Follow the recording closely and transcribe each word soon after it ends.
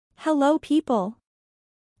Hello people!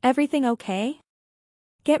 Everything okay?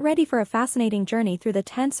 Get ready for a fascinating journey through the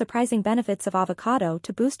 10 surprising benefits of avocado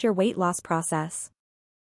to boost your weight loss process.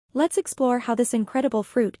 Let's explore how this incredible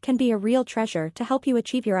fruit can be a real treasure to help you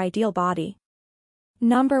achieve your ideal body.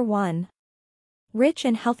 Number 1. Rich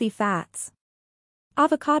in healthy fats.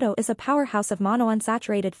 Avocado is a powerhouse of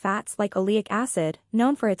monounsaturated fats like oleic acid,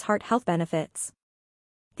 known for its heart health benefits.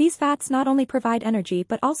 These fats not only provide energy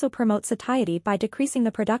but also promote satiety by decreasing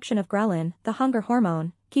the production of ghrelin, the hunger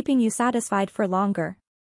hormone, keeping you satisfied for longer.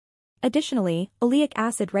 Additionally, oleic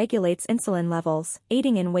acid regulates insulin levels,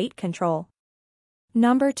 aiding in weight control.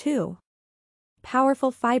 Number 2.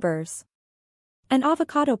 Powerful fibers. An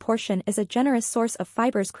avocado portion is a generous source of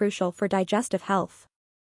fibers crucial for digestive health.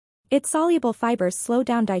 Its soluble fibers slow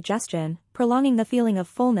down digestion, prolonging the feeling of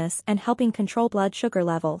fullness and helping control blood sugar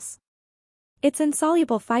levels. Its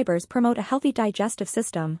insoluble fibers promote a healthy digestive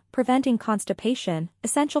system, preventing constipation,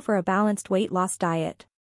 essential for a balanced weight loss diet.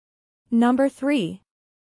 Number 3.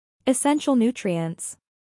 Essential nutrients.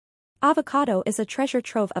 Avocado is a treasure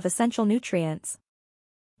trove of essential nutrients.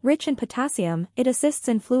 Rich in potassium, it assists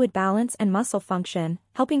in fluid balance and muscle function,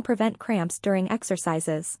 helping prevent cramps during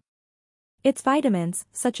exercises. Its vitamins,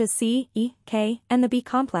 such as C, E, K, and the B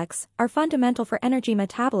complex, are fundamental for energy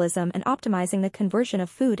metabolism and optimizing the conversion of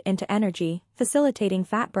food into energy, facilitating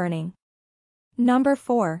fat burning. Number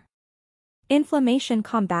 4. Inflammation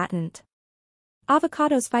combatant.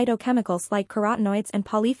 Avocado's phytochemicals like carotenoids and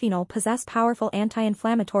polyphenol possess powerful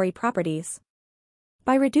anti-inflammatory properties.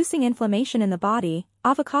 By reducing inflammation in the body,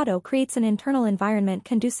 avocado creates an internal environment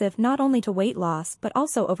conducive not only to weight loss but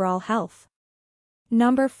also overall health.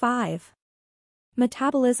 Number 5.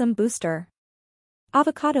 Metabolism booster.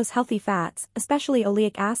 Avocado's healthy fats, especially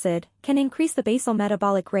oleic acid, can increase the basal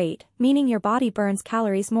metabolic rate, meaning your body burns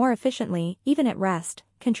calories more efficiently, even at rest,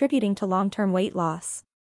 contributing to long-term weight loss.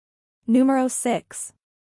 Numero 6.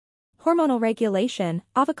 Hormonal regulation.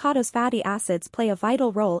 Avocado's fatty acids play a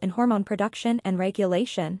vital role in hormone production and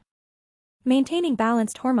regulation. Maintaining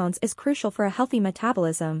balanced hormones is crucial for a healthy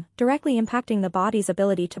metabolism, directly impacting the body's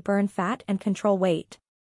ability to burn fat and control weight.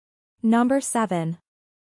 Number 7.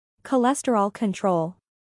 Cholesterol control.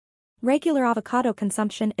 Regular avocado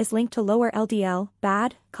consumption is linked to lower LDL,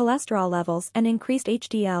 bad, cholesterol levels and increased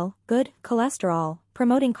HDL, good, cholesterol,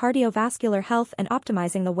 promoting cardiovascular health and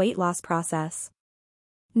optimizing the weight loss process.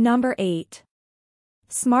 Number 8.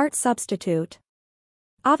 Smart substitute.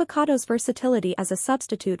 Avocado's versatility as a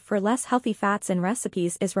substitute for less healthy fats in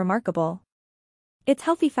recipes is remarkable. Its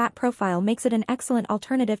healthy fat profile makes it an excellent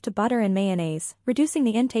alternative to butter and mayonnaise, reducing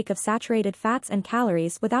the intake of saturated fats and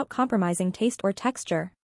calories without compromising taste or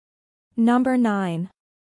texture. Number 9.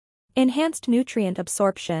 Enhanced nutrient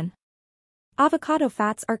absorption. Avocado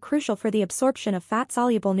fats are crucial for the absorption of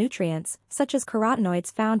fat-soluble nutrients, such as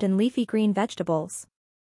carotenoids found in leafy green vegetables.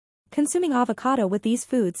 Consuming avocado with these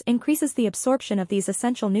foods increases the absorption of these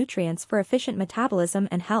essential nutrients for efficient metabolism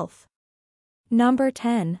and health. Number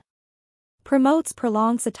 10. Promotes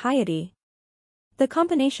prolonged satiety. The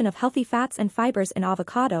combination of healthy fats and fibers in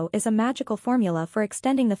avocado is a magical formula for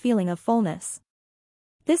extending the feeling of fullness.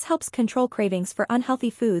 This helps control cravings for unhealthy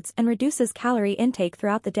foods and reduces calorie intake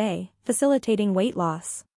throughout the day, facilitating weight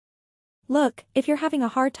loss. Look, if you're having a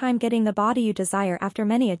hard time getting the body you desire after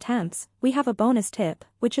many attempts, we have a bonus tip,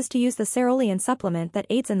 which is to use the cerulean supplement that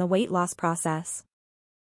aids in the weight loss process.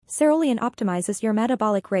 Cerulean optimizes your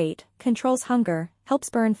metabolic rate, controls hunger, helps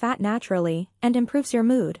burn fat naturally, and improves your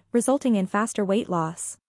mood, resulting in faster weight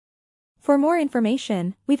loss. For more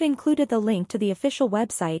information, we've included the link to the official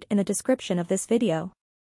website in the description of this video.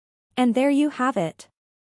 And there you have it.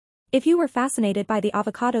 If you were fascinated by the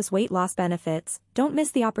avocado's weight loss benefits, don't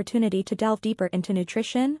miss the opportunity to delve deeper into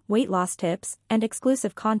nutrition, weight loss tips, and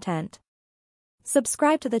exclusive content.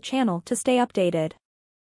 Subscribe to the channel to stay updated.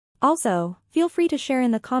 Also, feel free to share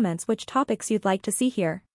in the comments which topics you'd like to see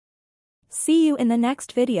here. See you in the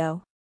next video.